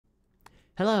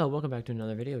Hello, welcome back to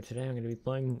another video. Today I'm going to be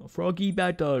playing Froggy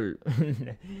Battle.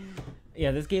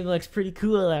 Yeah, this game looks pretty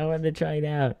cool. I wanted to try it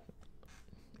out.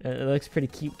 It looks pretty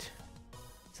cute.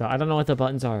 So I don't know what the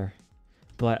buttons are,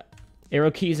 but arrow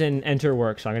keys and enter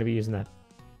work, so I'm going to be using that.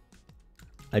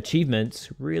 Achievements,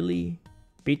 really?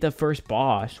 Beat the first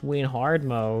boss, win hard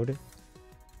mode.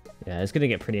 Yeah, it's going to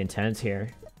get pretty intense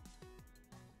here.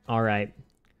 All right.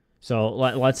 So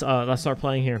let's start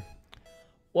playing here.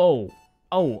 Whoa.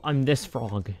 Oh, I'm this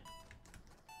frog.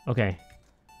 Okay.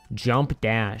 Jump,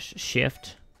 dash,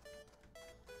 shift.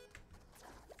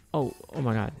 Oh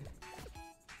my god.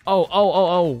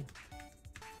 Oh.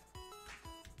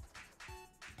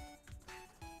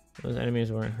 Those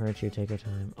enemies won't hurt you, take your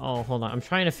time. Oh, hold on. I'm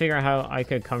trying to figure out how I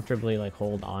could comfortably, like,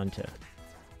 hold on to.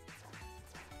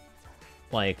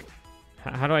 Like,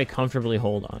 how do I comfortably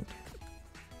hold on?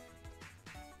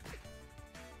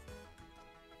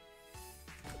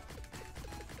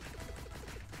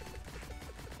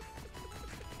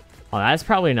 Oh, that's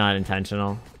probably not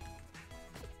intentional.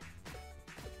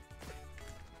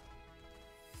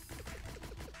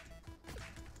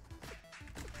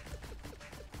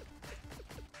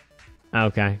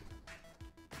 Okay.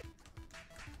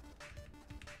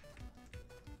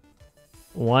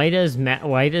 Why does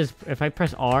if I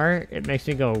press R, it makes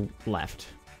me go left?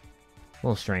 A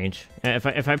little strange.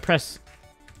 If I press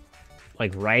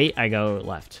like right, I go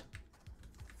left.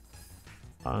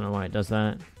 I don't know why it does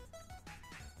that.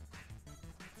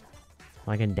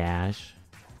 I can dash.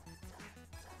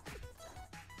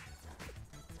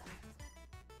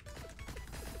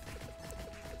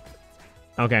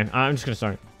 Okay, I'm just gonna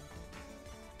start.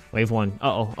 Wave 1.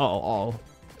 Uh-oh.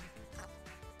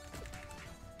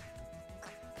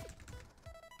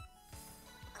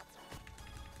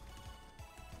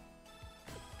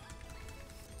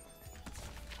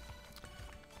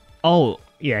 Oh,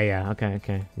 yeah,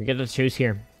 okay. We get to choose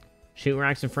here. Shoot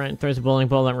racks in front, throws a bowling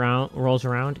ball that rolls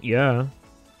around. Yeah.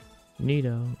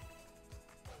 Neato.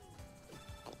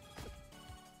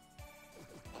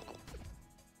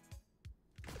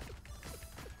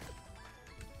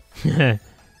 There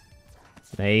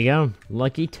you go.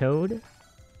 Lucky Toad.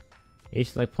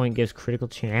 Each select point gives critical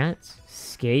chance.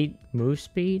 Skate, move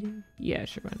speed. Yeah,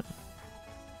 sure, why not?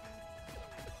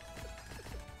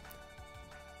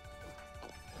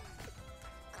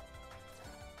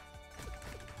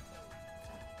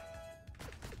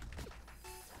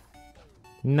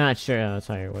 Not sure that's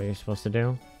what you're supposed to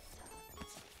do.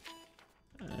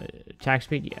 Attack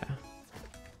speed, yeah.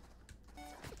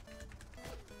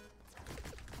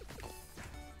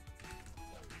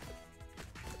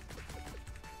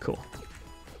 Cool.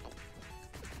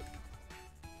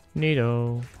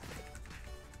 Neato.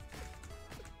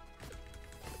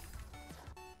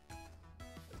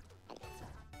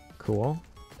 Cool.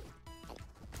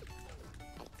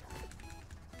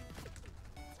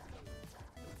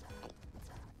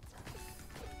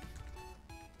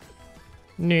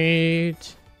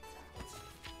 Neat.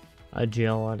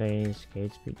 Agility,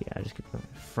 skate speed, yeah, just keep going.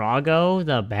 Froggo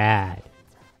the bad.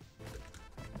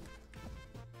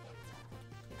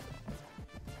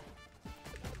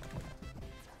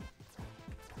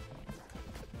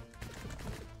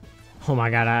 Oh my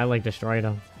god, I like destroyed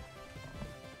him.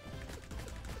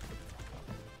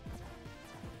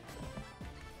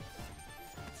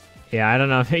 Yeah, I don't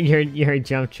know if your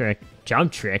jump trick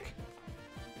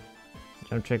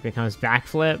becomes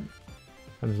backflip,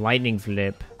 becomes lightning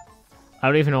flip. I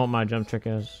don't even know what my jump trick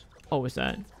is. Oh, what's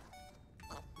that?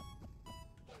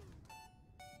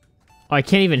 Oh, I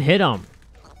can't even hit him.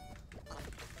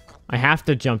 I have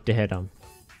to jump to hit him.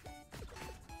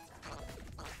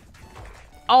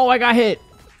 Oh, I got hit.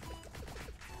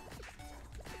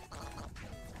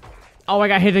 Oh, I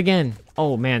got hit again.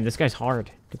 Oh, man, this guy's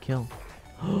hard to kill.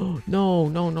 No.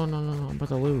 I'm about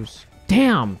to lose.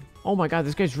 Damn. Oh, my God,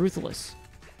 this guy's ruthless.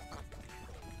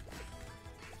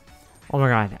 Oh, my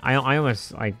God. I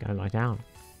almost, like, I'm like down.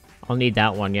 I'll need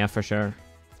that one, yeah, for sure.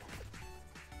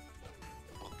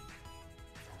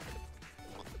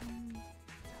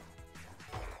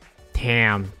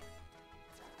 Damn.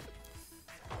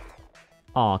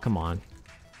 Oh, come on.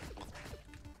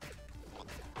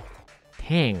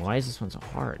 Dang, why is this one so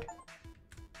hard?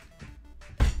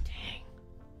 Dang.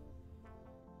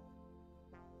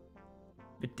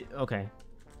 Okay.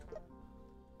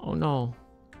 Oh, no.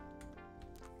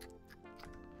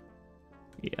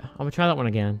 Yeah, I'm gonna try that one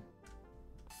again.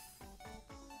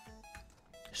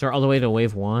 Start all the way to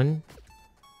wave 1?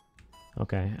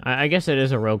 Okay, I guess it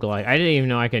is a roguelike. I didn't even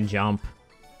know I could jump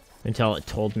until it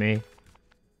told me.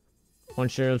 One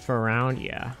shield for a round?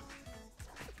 Yeah.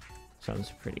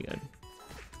 Sounds pretty good.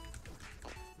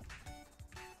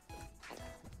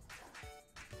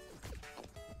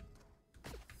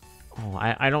 Oh,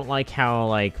 I don't like how,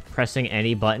 like, pressing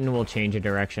any button will change a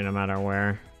direction no matter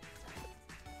where.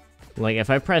 Like, if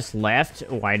I press left,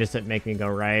 why does it make me go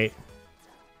right?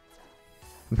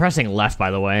 I'm pressing left, by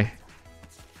the way.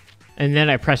 And then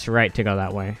I press right to go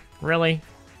that way. Really?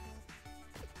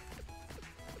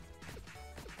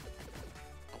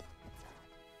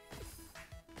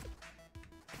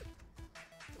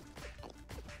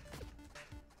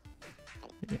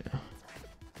 Yeah.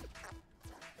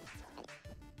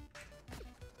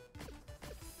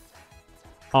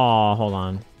 Oh, hold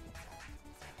on.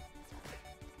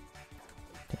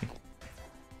 Okay.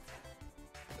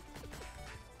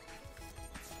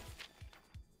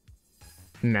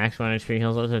 Max 1 HP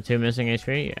heals up to 2 missing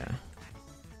HP? Yeah.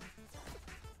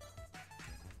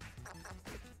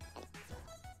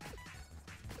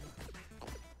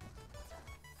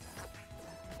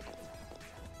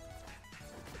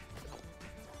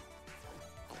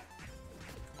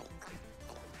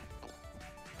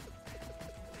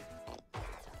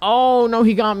 Oh, no,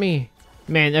 he got me.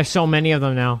 Man, there's so many of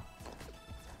them now.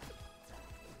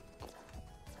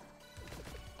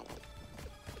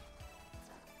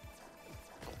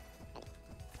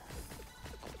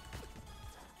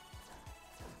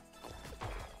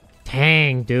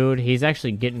 Dang, dude. He's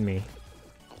actually getting me.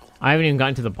 I haven't even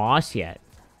gotten to the boss yet.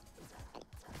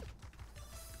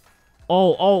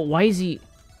 Oh, why is he...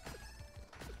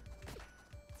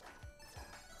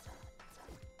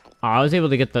 Oh, I was able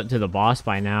to get to the boss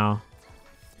by now.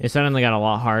 It suddenly got a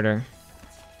lot harder.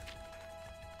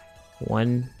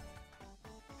 One.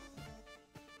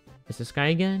 Is this guy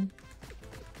again?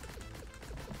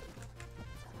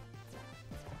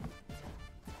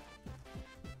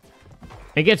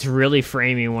 It gets really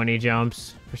framey when he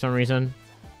jumps, for some reason.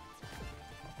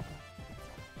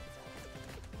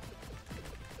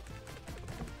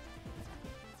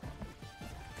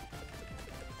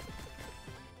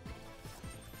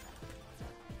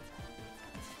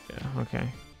 Yeah, okay.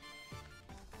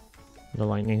 The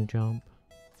lightning jump.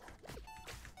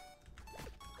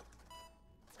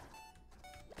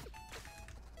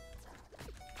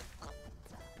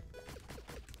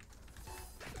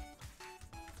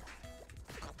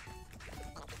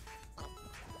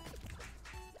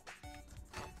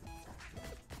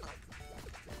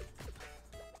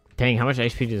 Dang, how much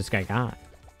HP did this guy got?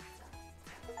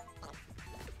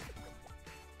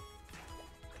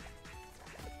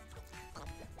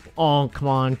 Oh, come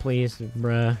on, please,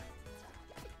 bruh.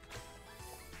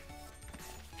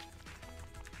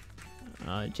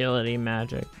 Agility,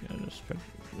 magic,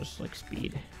 just like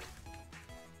speed.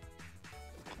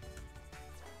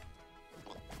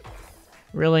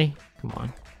 Really? Come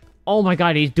on. Oh my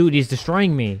god, he's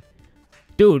destroying me.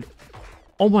 Dude.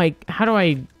 Oh my, how do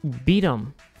I beat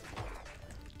him?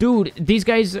 Dude, these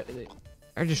guys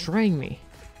are destroying me.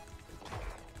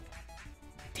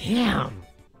 Damn.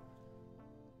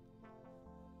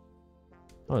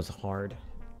 That was hard.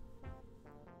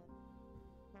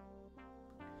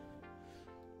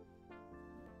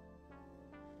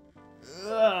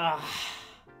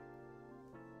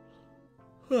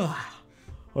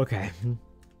 Okay.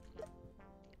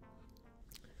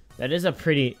 That is a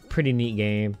pretty neat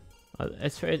game.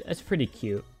 It's pretty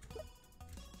cute.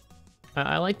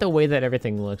 I like the way that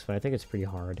everything looks, but I think it's pretty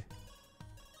hard.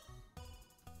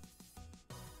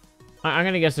 I'm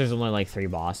gonna guess there's only like 3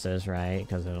 bosses, right?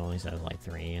 Because it only says like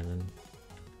 3, and then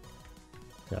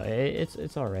so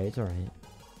it's alright. It's alright.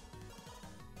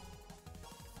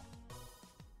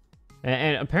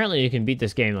 And apparently you can beat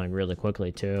this game like really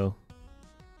quickly too.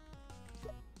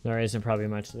 There isn't probably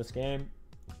much to this game,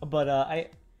 but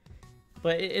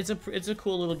it's a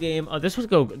cool little game. This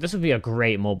would be a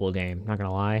great mobile game. Not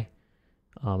gonna lie.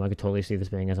 I could totally see this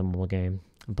being as a mobile game,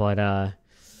 but I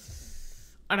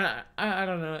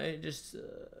don't know. It just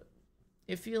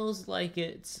it feels like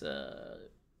it's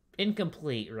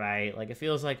incomplete, right? Like it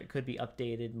feels like it could be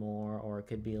updated more, or it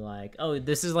could be like, oh,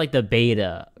 this is like the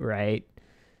beta, right?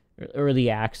 Early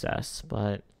access,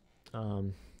 but I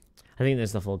think this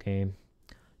is the full game.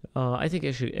 I think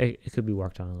it could be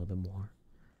worked on a little bit more.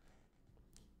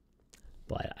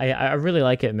 But I really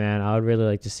like it, man. I would really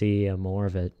like to see more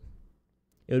of it.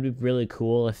 It would be really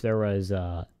cool if there was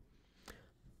some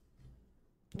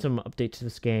update to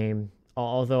this game.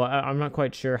 Although I'm not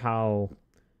quite sure how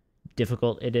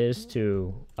difficult it is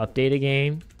to update a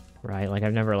game, right? Like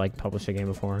I've never like published a game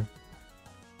before.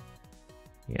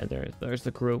 Yeah, there's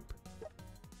the group.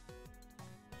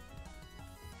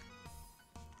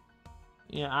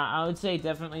 Yeah, I would say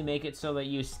definitely make it so that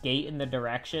you skate in the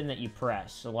direction that you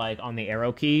press. So like on the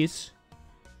arrow keys.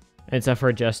 Instead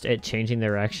for just it changing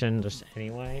direction just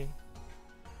anyway.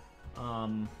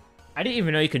 I didn't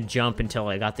even know you could jump until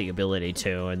I got the ability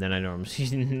to, and then I know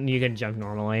you can jump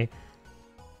normally.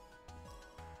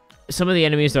 Some of the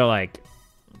enemies are like,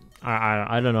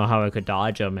 I don't know how I could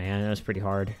dodge them, man. That was pretty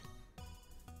hard.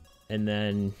 And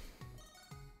then,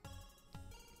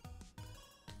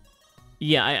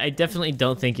 yeah, I definitely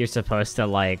don't think you're supposed to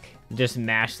like just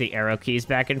mash the arrow keys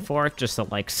back and forth just to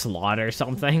like slaughter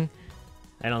something.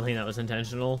 I don't think that was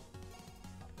intentional.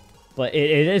 But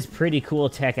it is pretty cool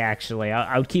tech, actually.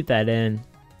 I would keep that in.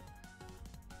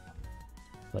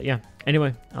 But yeah.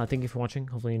 Anyway, thank you for watching.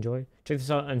 Hopefully you enjoyed. Check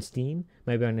this out on Steam.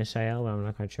 Maybe on SIL, but I'm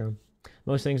not quite sure.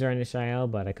 Most things are on SIL,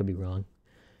 but I could be wrong.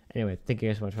 Anyway, thank you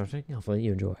guys so much for watching. Hopefully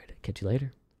you enjoyed. Catch you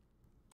later.